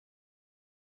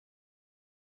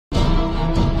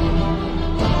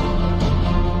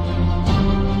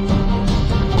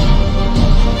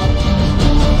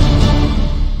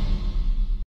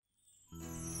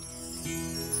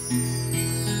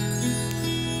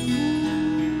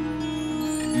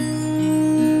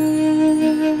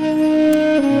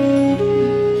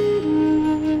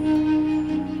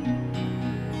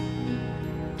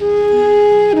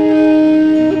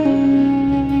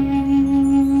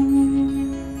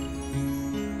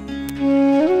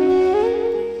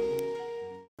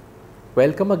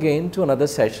Welcome again to another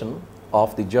session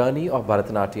of the journey of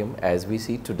Bharatanatyam as we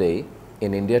see today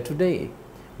in India today.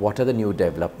 What are the new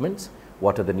developments?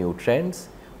 What are the new trends?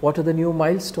 What are the new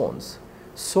milestones?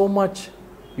 So much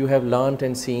you have learnt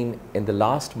and seen in the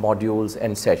last modules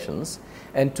and sessions,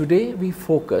 and today we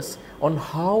focus on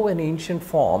how an ancient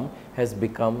form has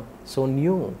become so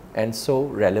new and so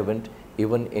relevant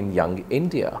even in young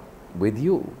India with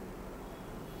you.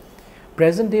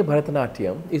 Present day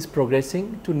Bharatanatyam is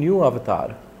progressing to new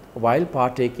avatar while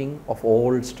partaking of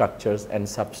old structures and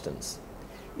substance.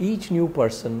 Each new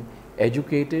person,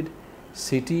 educated,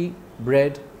 city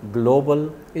bred,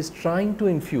 global, is trying to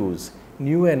infuse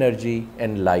new energy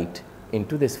and light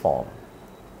into this form.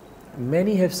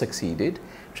 Many have succeeded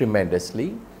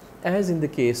tremendously, as in the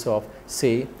case of,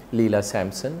 say, Leela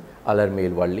Samson,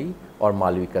 Alarmel Valli or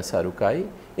Malvika Sarukai,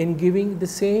 in giving the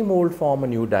same old form a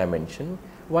new dimension,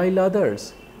 while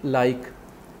others like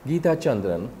Geeta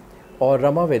Chandran or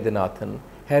Rama Vedanathan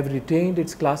have retained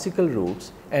its classical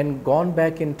roots and gone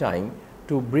back in time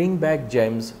to bring back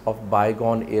gems of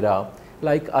bygone era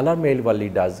like Alarmel Valli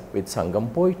does with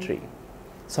Sangam poetry.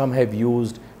 Some have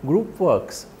used group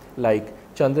works like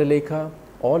Chandralekha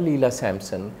or Leela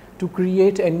Samson to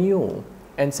create anew,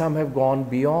 and some have gone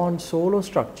beyond solo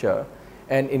structure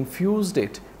and infused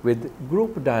it with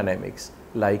group dynamics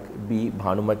like B.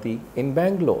 Bhanumati in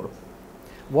Bangalore.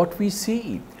 What we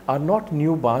see are not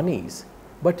new Bani-s,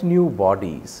 but new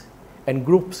bodies and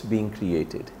groups being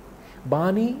created.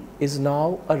 Bani is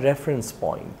now a reference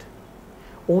point.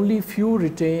 Only few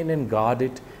retain and guard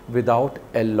it without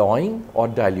alloying or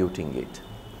diluting it.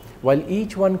 While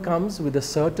each one comes with a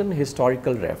certain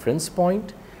historical reference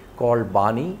point called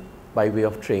Bani by way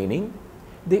of training,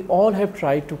 they all have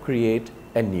tried to create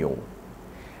anew.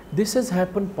 This has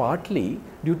happened partly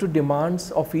due to demands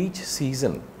of each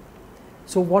season.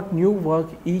 So what new work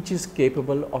each is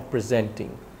capable of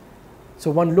presenting.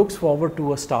 So one looks forward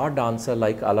to a star dancer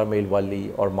like Alarmel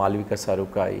Valli or Malvika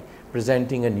Sarukai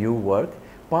presenting a new work,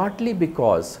 partly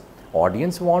because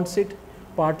audience wants it,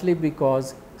 partly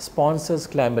because sponsors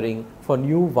clamoring for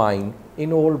new wine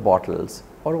in old bottles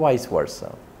or vice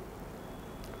versa.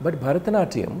 But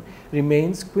Bharatanatyam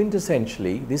remains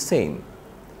quintessentially the same.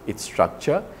 Its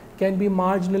structure can be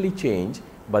marginally changed,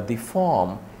 but the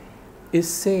form is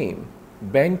same.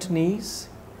 Bent knees,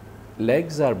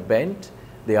 legs are bent,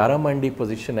 the Aramandi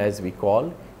position as we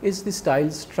call is the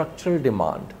style's structural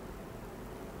demand.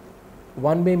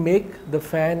 One may make the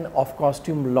fan of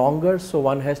costume longer so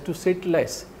one has to sit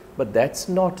less, but that's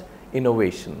not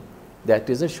innovation, that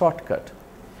is a shortcut.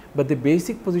 But the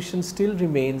basic position still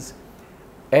remains,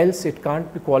 else it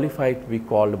can't be qualified to be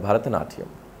called Bharatanatyam.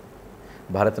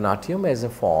 Bharatanatyam as a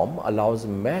form allows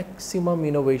maximum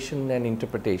innovation and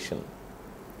interpretation.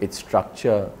 Its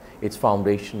structure, its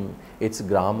foundation, its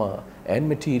grammar and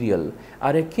material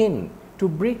are akin to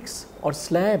bricks or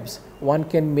slabs one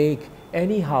can make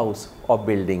any house or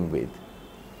building with.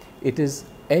 It is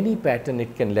any pattern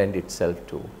it can lend itself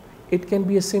to. It can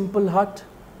be a simple hut,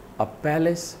 a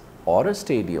palace or a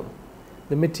stadium.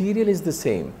 The material is the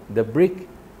same, the brick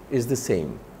is the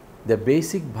same. The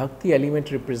basic bhakti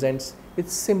element represents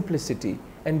its simplicity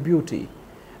and beauty.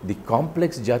 The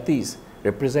complex jatis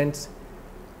represents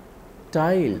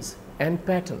tiles and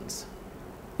patterns.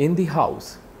 In the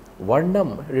house,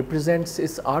 Varnam represents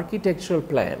its architectural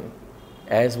plan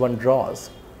as one draws.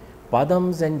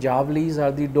 Padams and Javlis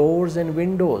are the doors and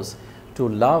windows to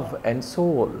love and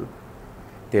soul.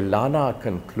 Tilana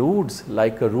concludes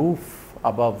like a roof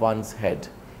above one's head,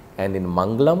 and in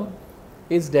Mangalam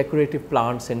is decorative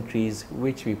plants and trees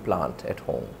which we plant at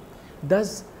home.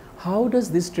 Thus, how does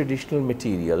this traditional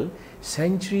material,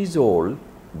 centuries old,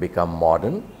 become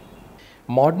modern?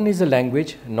 Modern is a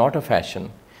language, not a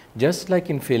fashion. Just like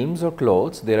in films or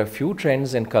clothes, there are few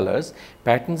trends and colors,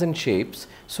 patterns and shapes,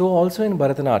 so also in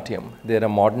Bharatanatyam, there are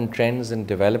modern trends and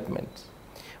developments.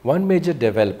 One major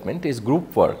development is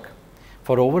group work.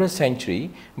 For over a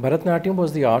century, Bharatanatyam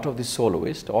was the art of the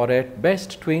soloist, or at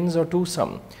best twins or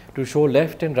twosome, to show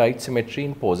left and right symmetry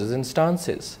in poses and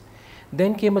stances.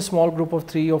 Then came a small group of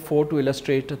 3 or 4 to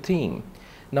illustrate a theme.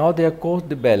 Now they are corps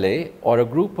de ballet or a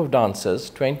group of dancers,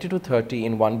 20 to 30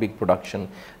 in one big production,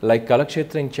 like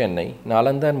Kalakshetra in Chennai,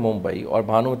 Nalanda in Mumbai, or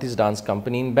Bhanumati's dance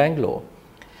company in Bangalore.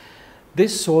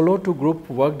 This solo to group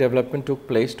work development took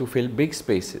place to fill big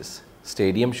spaces,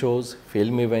 stadium shows,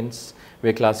 film events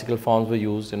where classical forms were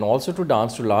used, and also to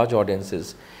dance to large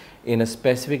audiences in a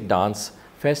specific dance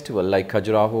festival like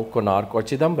Khajuraho, Konark or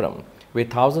Chidambaram, where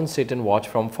thousands sit and watch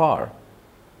from far.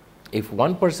 If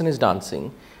one person is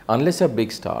dancing, unless a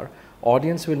big star,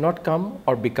 audience will not come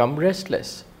or become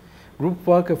restless. Group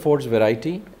work affords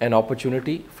variety and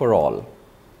opportunity for all.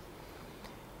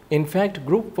 In fact,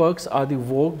 group works are the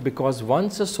vogue because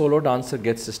once a solo dancer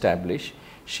gets established,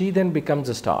 she then becomes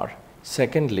a star.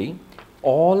 Secondly,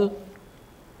 all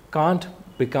can't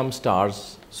become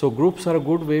stars, so groups are a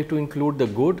good way to include the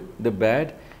good, the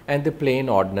bad, and the plain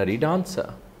ordinary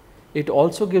dancer. It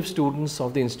also gives students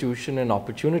of the institution an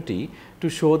opportunity to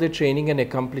show their training and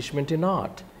accomplishment in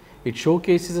art. It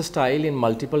showcases a style in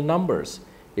multiple numbers.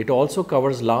 It also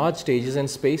covers large stages and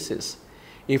spaces.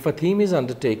 If a theme is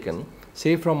undertaken,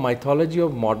 say from mythology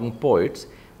of modern poets,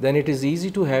 then it is easy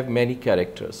to have many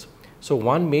characters. So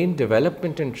one main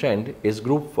development and trend is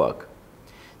group work.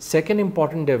 Second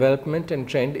important development and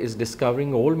trend is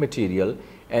discovering old material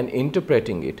and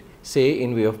interpreting it, say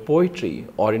in way of poetry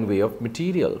or in way of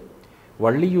material.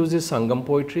 Worldly uses Sangam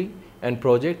poetry and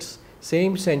projects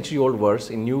same century-old verse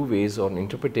in new ways of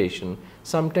interpretation,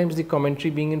 sometimes the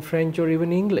commentary being in French or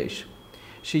even English.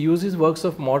 She uses works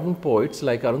of modern poets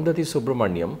like Arundhati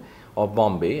Subramaniam of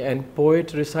Bombay and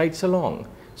poet recites along.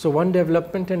 So one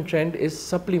development and trend is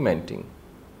supplementing.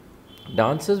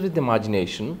 Dancers with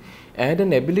imagination and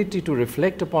an ability to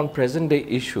reflect upon present-day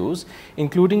issues,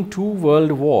 including 2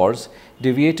 world wars,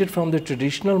 deviated from the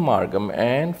traditional Margam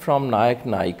and from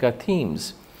Nayak-Nayika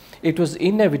themes. It was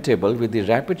inevitable with the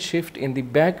rapid shift in the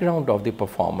background of the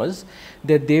performers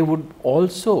that there would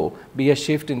also be a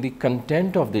shift in the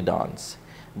content of the dance.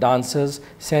 Dancers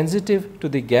sensitive to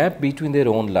the gap between their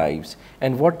own lives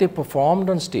and what they performed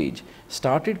on stage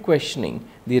started questioning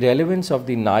the relevance of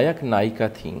the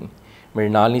Nayak-Nayika theme.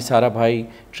 Mrinalini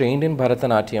Sarabhai, trained in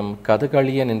Bharatanatyam,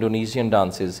 Kathakali and Indonesian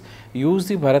dances, used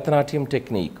the Bharatanatyam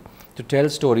technique to tell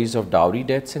stories of dowry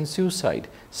deaths and suicide,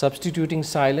 substituting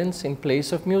silence in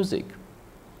place of music.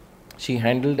 She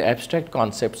handled abstract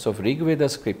concepts of Rig Veda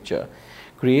scripture,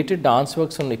 created dance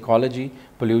works on ecology,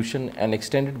 pollution, and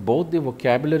extended both the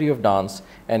vocabulary of dance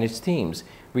and its themes,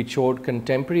 which showed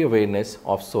contemporary awareness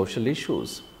of social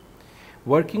issues.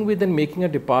 Working with and making a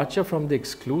departure from the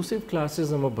exclusive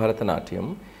classism of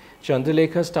Bharatanatyam,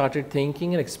 Chandralekha started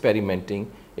thinking and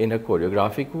experimenting in her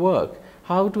choreographic work,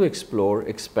 how to explore,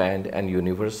 expand, and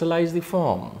universalize the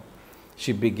form.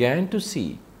 She began to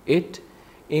see it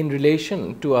in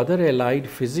relation to other allied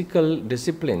physical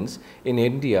disciplines in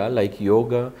India like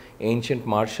yoga, ancient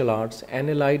martial arts, and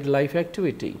allied life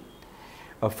activity.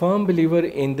 A firm believer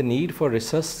in the need for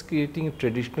resuscitating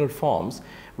traditional forms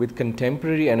with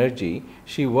contemporary energy,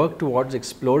 she worked towards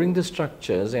exploring the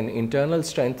structures and internal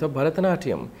strength of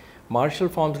Bharatanatyam, martial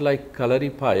forms like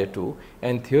Kalaripayattu,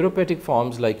 and therapeutic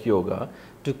forms like yoga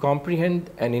to comprehend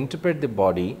and interpret the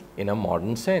body in a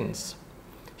modern sense.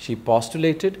 She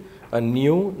postulated a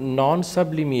new,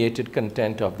 non-sublimated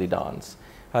content of the dance.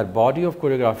 Her body of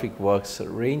choreographic works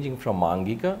ranging from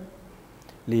Mangika,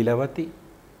 Leelavati,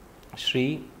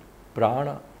 Shri,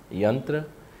 Prana, Yantra,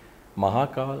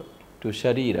 Mahakal to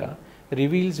Sharira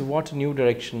reveals what new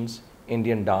directions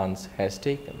Indian dance has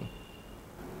taken.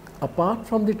 Apart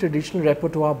from the traditional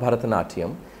repertoire of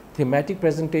Bharatanatyam, thematic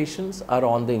presentations are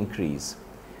on the increase.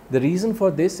 The reason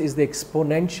for this is the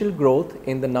exponential growth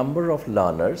in the number of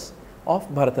learners of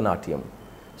Bharatanatyam.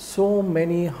 So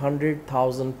many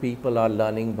 100,000 people are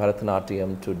learning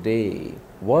Bharatanatyam today,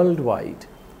 worldwide.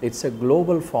 It's a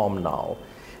global form now.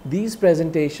 These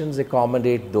presentations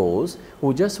accommodate those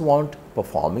who just want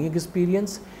performing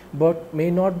experience but may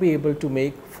not be able to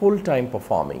make full-time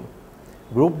performing.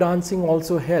 Group dancing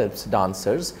also helps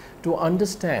dancers to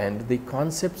understand the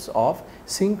concepts of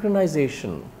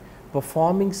synchronization,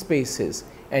 performing spaces,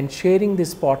 and sharing the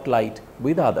spotlight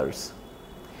with others.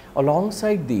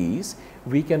 Alongside these,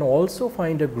 we can also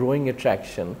find a growing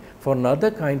attraction for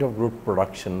another kind of group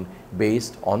production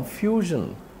based on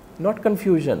fusion, not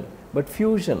confusion, but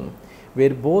fusion, where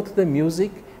both the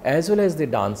music as well as the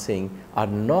dancing are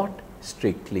not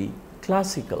strictly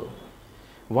classical.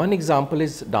 One example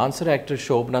is dancer-actor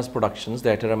Shobna's productions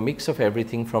that are a mix of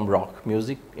everything from rock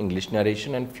music, English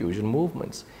narration, and fusion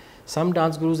movements. Some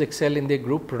dance gurus excel in their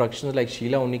group productions like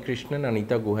Sheila Unnikrishnan and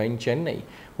Anita Guha in Chennai,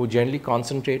 who generally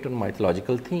concentrate on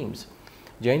mythological themes.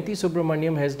 Jayanti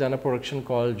Subramaniam has done a production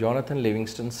called Jonathan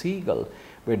Livingston Seagull,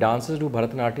 where dancers do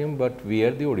Bharatanatyam but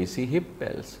wear the Odissi hip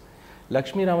bells.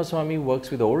 Lakshmi Ramaswamy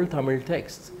works with old Tamil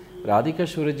texts. Radhika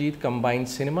Surajit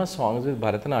combines cinema songs with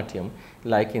Bharatanatyam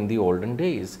like in the olden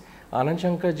days. Anand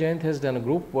Shankar Jayant has done a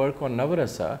group work on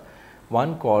Navarasa,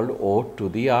 one called Ode to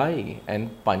the Eye, and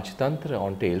Panchtantra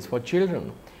on Tales for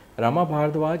Children. Rama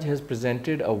Bhardwaj has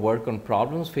presented a work on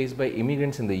problems faced by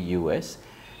immigrants in the US.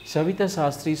 Savita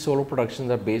Sastri's solo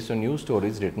productions are based on new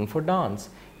stories written for dance,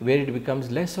 where it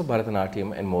becomes less of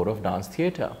Bharatanatyam and more of dance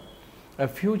theatre. A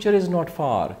future is not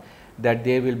far. that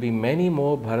there will be many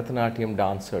more Bharatanatyam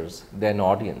dancers than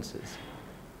audiences.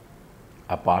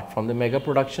 Apart from the mega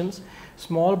productions,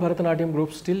 small Bharatanatyam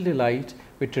groups still delight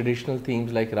with traditional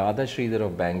themes like Radha Sridhar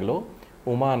of Bangalore,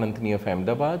 Uma Anantani of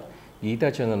Ahmedabad,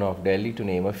 Geeta Chandan of Delhi, to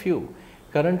name a few.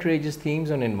 Current rages themes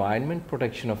on environment,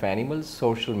 protection of animals,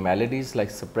 social maladies like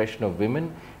suppression of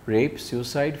women, rape,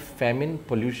 suicide, famine,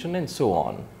 pollution, and so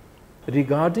on.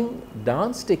 Regarding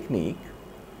dance technique,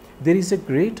 there is a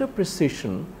greater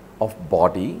precision of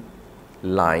body,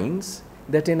 lines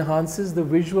that enhances the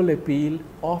visual appeal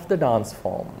of the dance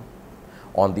form.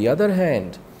 On the other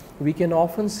hand, we can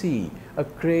often see a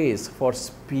craze for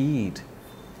speed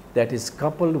that is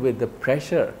coupled with the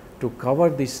pressure to cover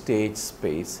the stage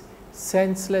space,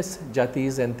 senseless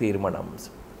jatis and tirmanams.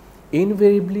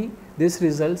 Invariably, this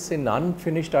results in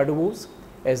unfinished adavus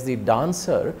as the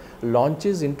dancer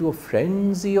launches into a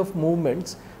frenzy of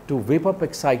movements to whip up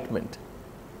excitement.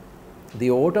 The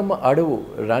autumn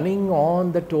adavu running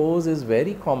on the toes is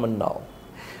very common now.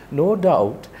 No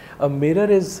doubt, a mirror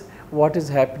is what is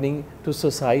happening to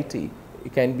society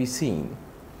can be seen.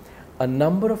 A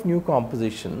number of new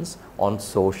compositions on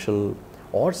social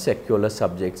or secular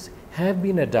subjects have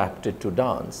been adapted to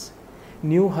dance.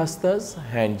 New hastas,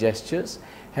 hand gestures,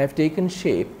 have taken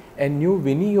shape, and new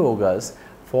viniyogas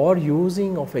for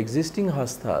using of existing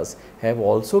hastas have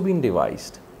also been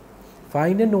devised.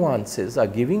 Finer nuances are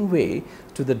giving way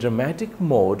to the dramatic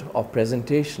mode of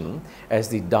presentation as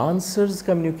the dancer's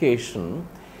communication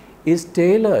is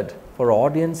tailored for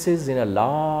audiences in a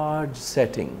large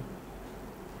setting.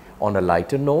 On a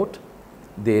lighter note,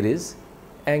 there is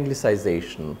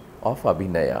anglicization of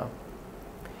Abhinaya.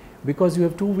 Because you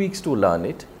have 2 weeks to learn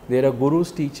it, there are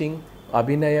gurus teaching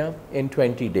Abhinaya in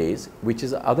 20 days, which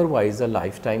is otherwise a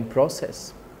lifetime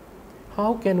process.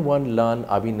 How can one learn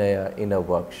Abhinaya in a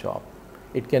workshop?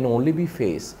 It can only be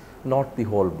face, not the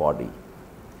whole body.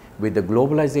 With the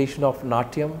globalization of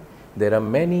Natyam, there are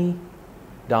many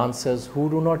dancers who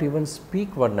do not even speak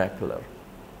vernacular.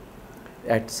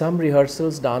 At some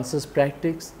rehearsals, dancers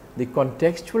practice the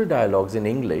contextual dialogues in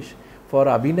English for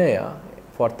Abhinaya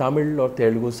for Tamil or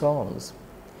Telugu songs.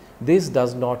 This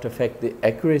does not affect the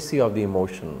accuracy of the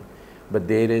emotion, but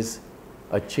there is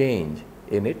a change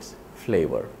in its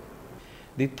flavor.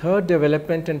 The third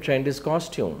development and trend is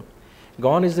costume.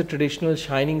 Gone is the traditional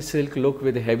shining silk look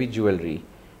with heavy jewelry.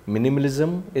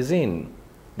 Minimalism is in.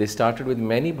 They started with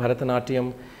many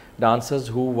Bharatanatyam dancers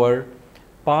who were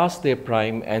past their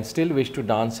prime and still wish to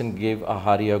dance and give a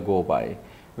hari a go by.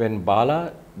 When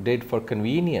Bala did for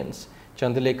convenience,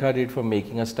 Chandalekha did for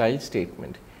making a style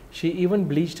statement. She even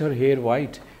bleached her hair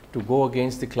white to go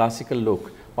against the classical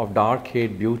look of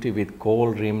dark-haired beauty with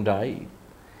kohl-rimmed eye.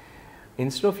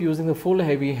 Instead of using the full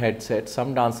heavy headset,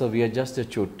 some dancers wear just a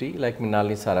chutti like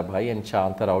Minalini Sarabhai and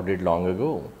Shanta Rao did long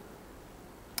ago.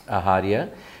 Aharya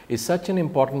is such an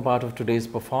important part of today's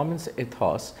performance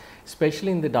ethos,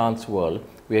 especially in the dance world,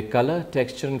 where color,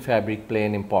 texture and fabric play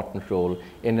an important role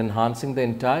in enhancing the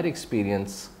entire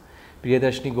experience.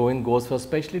 Priyadarshini Govind goes for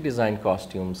specially designed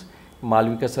costumes.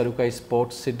 Malvika Sarukai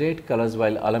sports sedate colors,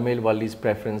 while Alamel Valli's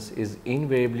preference is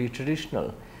invariably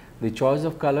traditional. The choice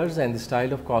of colors and the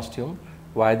style of costume,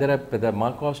 whether a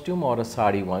Pedama costume or a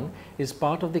sari one, is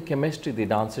part of the chemistry the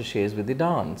dancer shares with the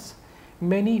dance.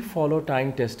 Many follow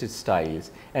time-tested styles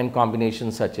and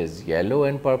combinations such as yellow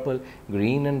and purple,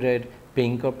 green and red,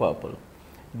 pink or purple.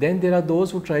 Then there are those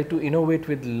who try to innovate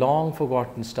with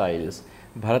long-forgotten styles.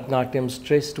 Bharatanatyam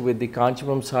stressed with the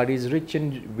Kanchipuram sari is rich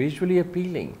and visually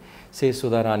appealing. Says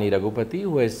Sudharani Raghupati,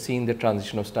 who has seen the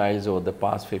transition of styles over the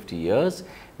past 50 years.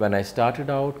 When I started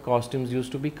out, costumes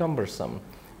used to be cumbersome.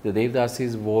 The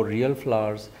Devadasis wore real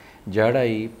flowers,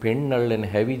 jadai, pinnal and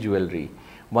heavy jewelry.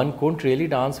 One couldn't really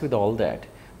dance with all that,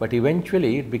 but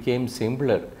eventually it became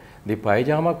simpler. The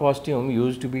pajama costume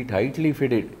used to be tightly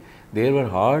fitted. There were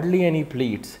hardly any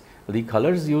pleats. The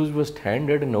colors used were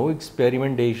standard, no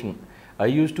experimentation. I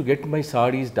used to get my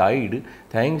saris dyed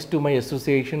thanks to my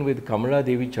association with Kamala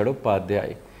Devi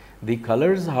Chadoppadhyay. The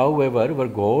colors, however, were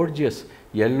gorgeous.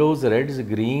 Yellows, reds,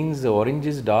 greens,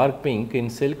 oranges, dark pink in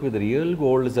silk with real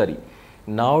gold zari.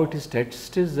 Now it is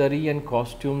textured zari and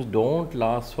costumes don't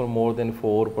last for more than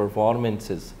 4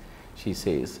 performances, she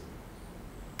says.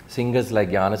 Singers like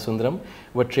Jnanasundaram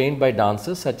were trained by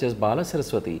dancers such as Bala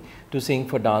Saraswati to sing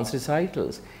for dance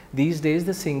recitals. These days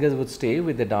the singers would stay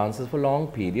with the dancers for long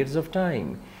periods of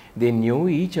time. They knew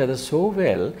each other so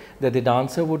well that the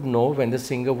dancer would know when the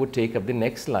singer would take up the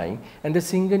next line, and the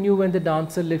singer knew when the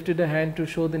dancer lifted a hand to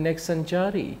show the next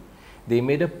sanchari. They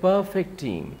made a perfect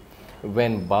team.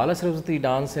 When Bala Saraswati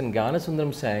danced and Gana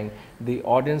Sundaram sang, the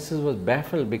audiences was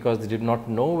baffled because they did not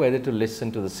know whether to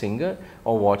listen to the singer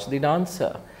or watch the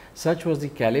dancer. Such was the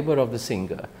caliber of the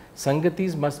singer.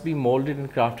 Sangatis must be molded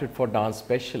and crafted for dance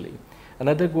specially.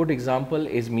 Another good example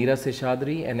is Meera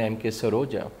Seshadri and M.K.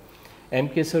 Saroja.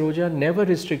 M.K. Saroja never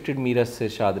restricted Meera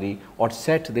Seshadri or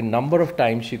set the number of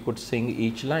times she could sing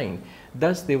each line.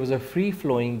 Thus, there was a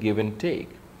free-flowing give and take.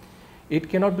 It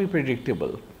cannot be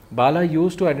predictable. Bala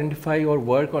used to identify or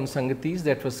work on sangatis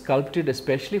that were sculpted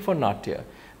especially for Natya,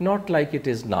 not like it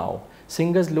is now.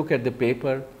 Singers look at the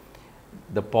paper,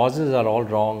 the pauses are all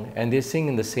wrong, and they sing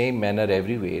in the same manner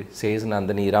everywhere, says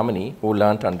Nandini Ramani, who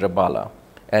learnt under Bala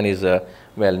and is a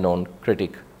well-known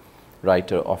critic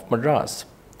writer of Madras.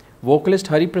 Vocalist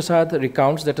Hari Prasad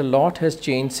recounts that a lot has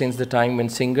changed since the time when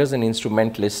singers and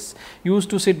instrumentalists used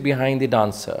to sit behind the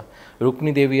dancer.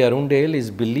 Rukmini Devi Arundale is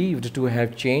believed to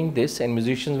have changed this, and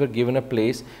musicians were given a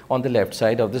place on the left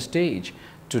side of the stage.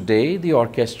 Today, the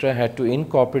orchestra had to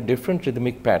incorporate different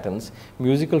rhythmic patterns,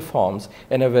 musical forms,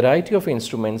 and a variety of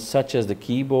instruments such as the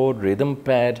keyboard, rhythm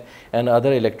pad, and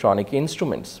other electronic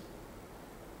instruments.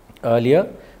 Earlier,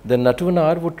 the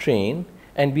Natuvnar would train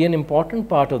and be an important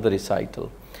part of the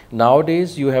recital.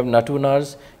 Nowadays, you have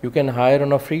Natuvnars you can hire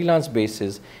on a freelance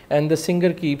basis, and the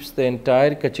singer keeps the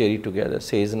entire kacheri together,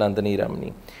 says Nandini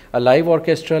Ramani. A live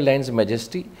orchestra lends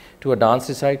majesty to a dance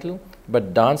recital,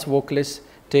 but dance vocalists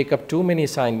take up too many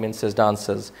assignments as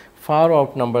dancers, far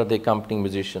outnumber the accompanying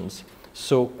musicians.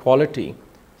 So quality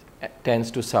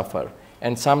tends to suffer,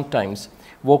 and sometimes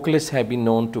vocalists have been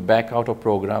known to back out of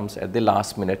programs at the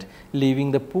last minute,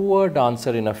 leaving the poor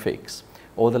dancer in a fix.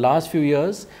 Over the last few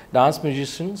years, dance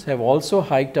musicians have also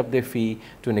hiked up their fee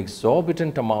to an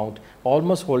exorbitant amount,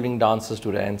 almost holding dancers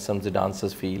to ransom, the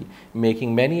dancers feel,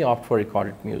 making many opt for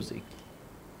recorded music.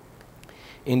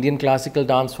 Indian classical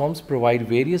dance forms provide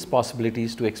various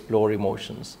possibilities to explore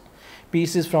emotions.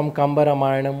 Pieces from Kamba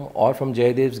Ramayanam or from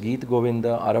Jayadev's Geet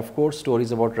Govinda are of course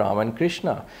stories about Rama and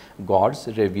Krishna, gods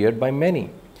revered by many.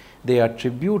 They are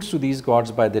tributes to these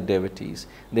gods by the devotees.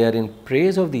 They are in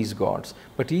praise of these gods,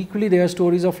 but equally they are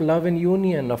stories of love and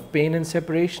union, of pain and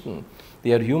separation.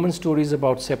 They are human stories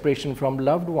about separation from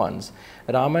loved ones.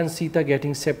 Rama and Sita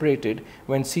getting separated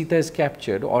when Sita is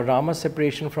captured, or Rama's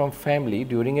separation from family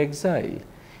during exile,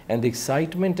 and the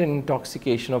excitement and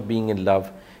intoxication of being in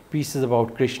love, pieces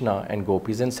about Krishna and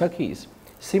gopis and sakhis.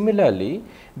 Similarly,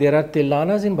 there are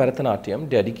tilanas in Bharatanatyam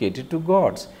dedicated to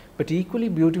gods, but equally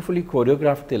beautifully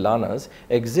choreographed tilanas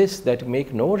exist that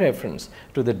make no reference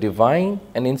to the divine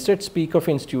and instead speak of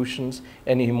institutions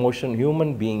and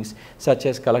human beings such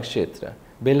as Kalakshetra,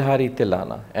 Bilhari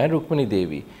Tilana and Rukmini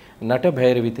Devi, Nata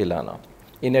Bhairavi Tilana.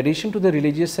 In addition to the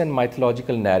religious and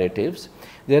mythological narratives,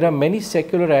 there are many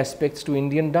secular aspects to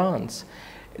Indian dance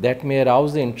that may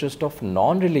arouse the interest of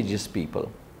non-religious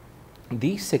people.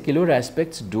 These secular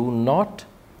aspects do not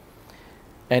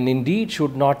and indeed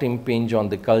should not impinge on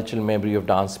the cultural memory of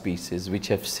dance pieces which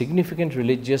have significant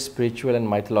religious, spiritual and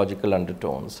mythological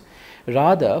undertones.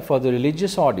 Rather, for the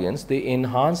religious audience, they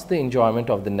enhance the enjoyment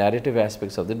of the narrative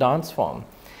aspects of the dance form.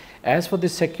 As for the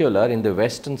secular, in the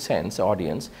Western sense,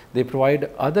 audience, they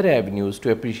provide other avenues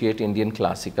to appreciate Indian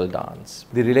classical dance.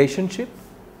 The relationship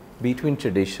between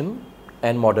tradition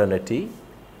and modernity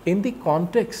in the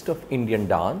context of Indian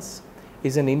dance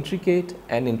is an intricate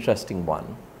and interesting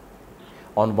one.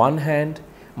 On one hand,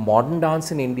 modern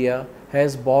dance in India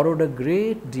has borrowed a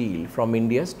great deal from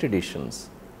India's traditions.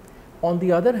 On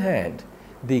the other hand,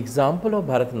 the example of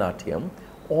Bharatanatyam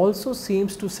also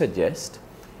seems to suggest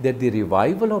that the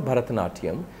revival of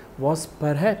Bharatanatyam was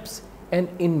perhaps an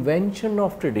invention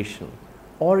of tradition,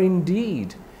 or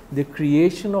indeed the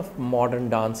creation of modern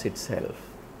dance itself.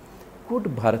 Could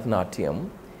Bharatanatyam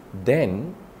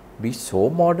then be so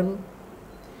modern?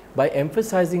 By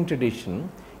emphasizing tradition,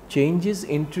 changes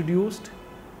introduced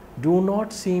do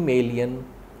not seem alien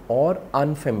or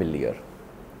unfamiliar.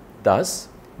 Thus,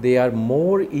 they are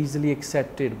more easily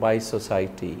accepted by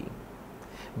society.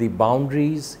 The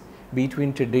boundaries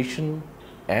between tradition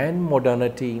and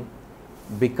modernity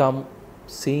become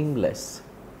seamless.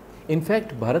 In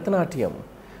fact, Bharatanatyam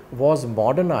was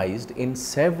modernized in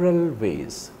several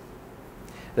ways.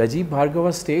 Rajiv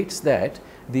Bhargava states that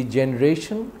the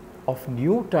generation of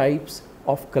new types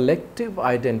of collective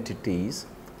identities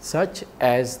such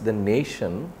as the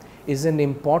nation is an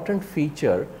important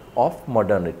feature of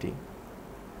modernity.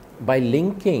 By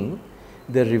linking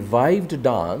the revived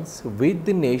dance with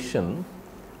the nation,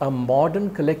 a modern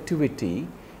collectivity,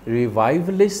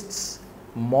 revivalists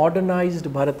modernized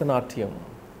Bharatanatyam.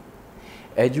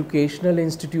 Educational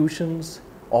institutions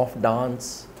of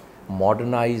dance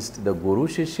modernized the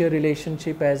Guru-Shishya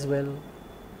relationship as well.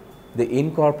 The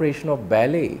incorporation of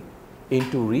ballet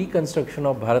into reconstruction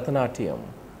of Bharatanatyam,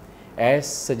 as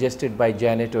suggested by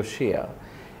Janet O'Shea,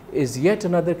 is yet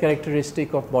another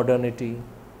characteristic of modernity.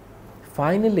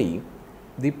 Finally,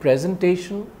 the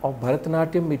presentation of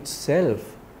Bharatanatyam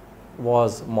itself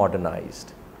was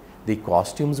modernized. The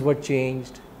costumes were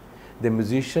changed, the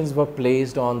musicians were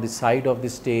placed on the side of the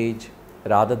stage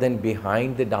rather than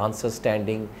behind the dancer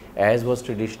standing as was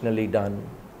traditionally done.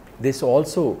 This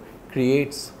also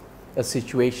creates a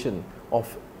situation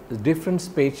of different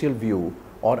spatial view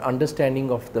or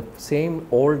understanding of the same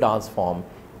old dance form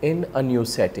in a new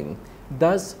setting.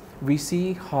 Thus, we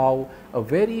see how a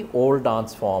very old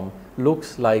dance form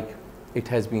looks like it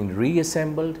has been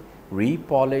reassembled,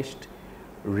 repolished,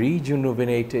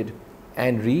 rejuvenated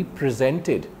and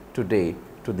represented today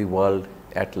to the world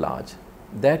at large.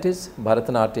 That is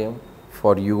Bharatanatyam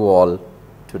for you all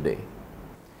today.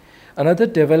 Another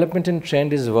development and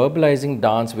trend is verbalizing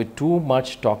dance with too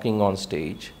much talking on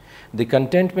stage. The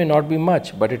content may not be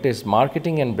much, but it is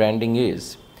marketing and branding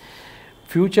is.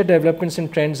 Future developments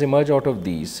and trends emerge out of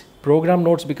these. Program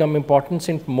notes become important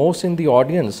since most in the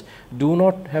audience do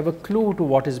not have a clue to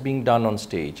what is being done on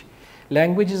stage.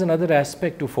 Language is another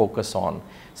aspect to focus on.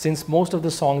 Since most of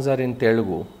the songs are in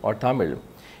Telugu or Tamil,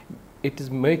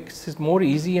 makes it more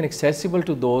easy and accessible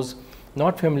to those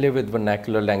not familiar with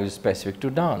vernacular language specific to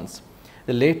dance.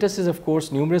 The latest is of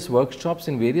course numerous workshops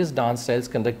in various dance styles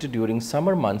conducted during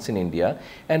summer months in India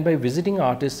and by visiting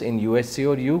artists in USA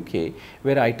or UK,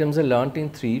 where items are learnt in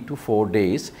 3 to 4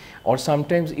 days or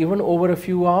sometimes even over a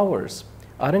few hours.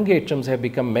 Arangetrams have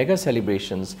become mega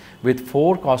celebrations with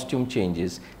 4 costume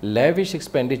changes, lavish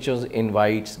expenditures,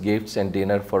 invites, gifts and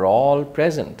dinner for all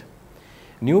present.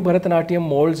 New Bharatanatyam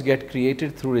molds get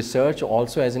created through research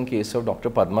also, as in case of Dr.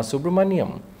 Padma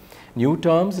Subramaniam. New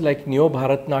terms like Neo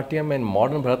Bharatanatyam and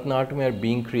Modern Bharatanatyam are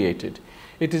being created.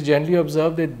 It is generally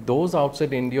observed that those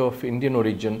outside India of Indian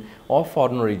origin or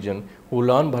foreign origin who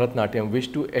learn Bharatanatyam wish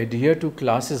to adhere to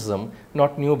classicism,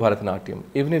 not New Bharatanatyam,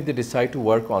 even if they decide to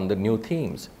work on the new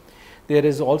themes. There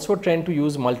is also a trend to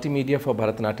use multimedia for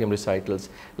Bharatanatyam recitals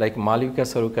like Malvika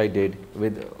Sarukai did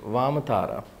with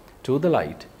Vamatara, To the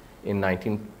Light in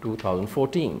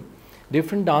 2014.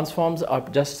 Different dance forms are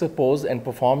juxtaposed and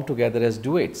performed together as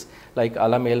duets like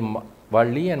Alamel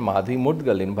Valli and Madhvi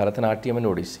Mudgal in Bharatanatyam and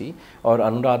Odissi, or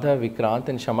Anuradha Vikrant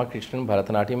and Shama Krishnan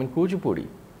Bharatanatyam in Kuchipudi.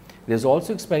 There is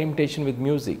also experimentation with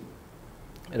music.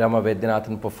 Rama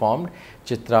Vaidyanathan performed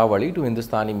Chitravali to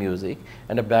Hindustani music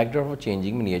and a backdrop of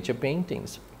changing miniature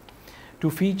paintings.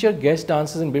 To feature guest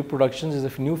dancers in big productions is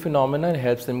a new phenomenon and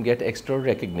helps them get extra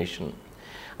recognition.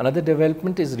 Another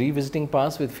development is revisiting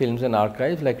past with films and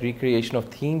archives like recreation of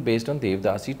theme based on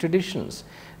Devadasi traditions.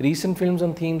 Recent films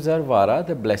on themes are Vara,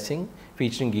 The Blessing,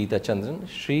 featuring Geeta Chandran,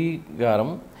 Sri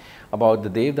Garam, about the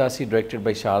Devadasi directed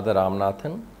by Sharda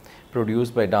Ramanathan,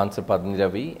 produced by dancer Padmini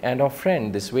Ravi, and Our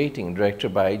Friend, This Waiting,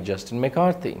 directed by Justin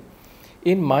McCarthy.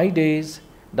 In my days,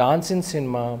 dance in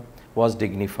cinema was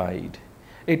dignified.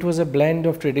 It was a blend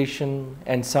of tradition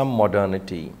and some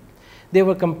modernity. They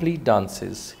were complete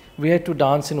dances. We had to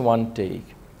dance in one take.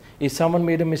 If someone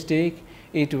made a mistake,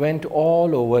 it went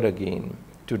all over again.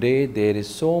 Today, there is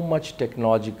so much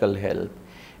technological help.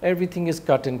 Everything is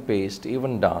cut and paste,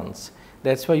 even dance.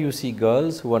 That's why you see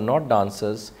girls who are not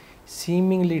dancers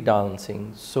seemingly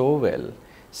dancing so well,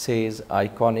 says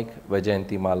iconic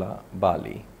Vajayantimala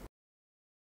Bali.